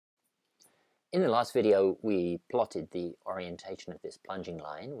In the last video, we plotted the orientation of this plunging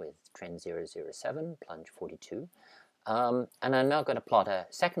line with trend 007, plunge 42. And I'm now going to plot a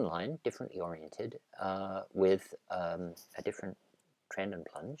second line, differently oriented, with a different trend and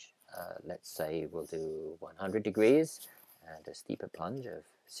plunge. Let's say we'll do 100 degrees and a steeper plunge of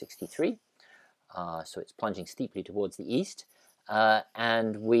 63. So it's plunging steeply towards the east.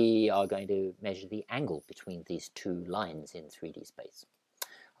 And we are going to measure the angle between these two lines in 3D space.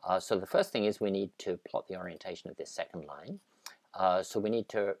 So the first thing is we need to plot the orientation of this second line. So we need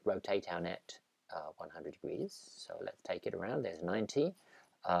to rotate our net 100 degrees. So let's take it around. There's 90.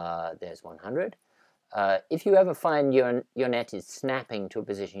 There's 100. If you ever find your net is snapping to a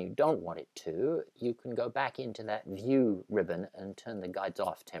position you don't want it to, you can go back into that view ribbon and turn the guides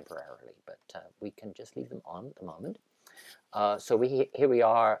off temporarily. But we can just leave them on at the moment. So here we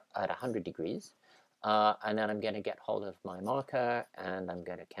are at 100 degrees. And then I'm going to get hold of my marker and I'm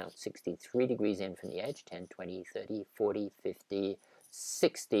going to count 63 degrees in from the edge, 10, 20, 30, 40, 50,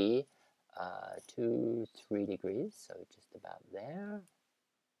 60, 2, 3 degrees, so just about there.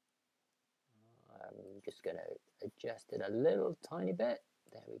 I'm just going to adjust it a little tiny bit.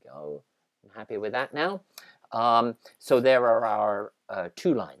 There we go. I'm happy with that now. So there are our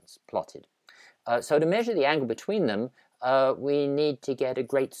two lines plotted. So to measure the angle between them, we need to get a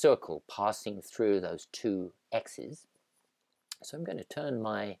great circle passing through those two x's. So I'm going to turn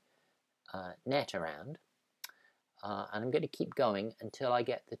my net around and I'm going to keep going until I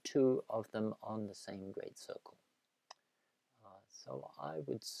get the two of them on the same great circle. So I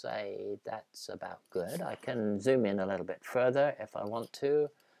would say that's about good. I can zoom in a little bit further if I want to,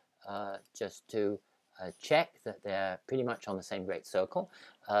 just to check that they're pretty much on the same great circle.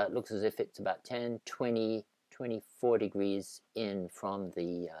 It looks as if it's about 10, 20, 24 degrees in from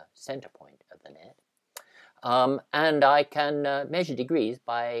the center point of the net. And I can measure degrees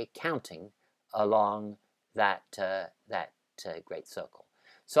by counting along that, great circle.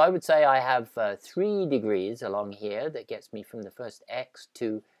 So I would say I have 3 degrees along here that gets me from the first x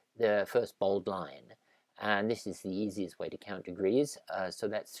to the first bold line. And this is the easiest way to count degrees. So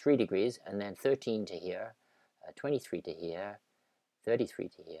that's 3 degrees, and then 13 to here, 23 to here, 33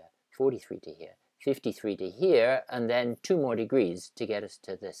 to here, 43 to here, 53 to here, and then 2 more degrees to get us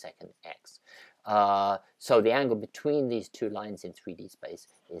to the second x. So the angle between these two lines in 3D space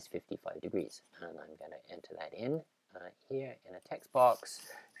is 55 degrees. And I'm going to enter that in here in a text box,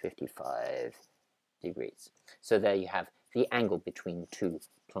 55 degrees. So there you have the angle between two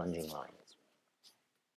plunging lines.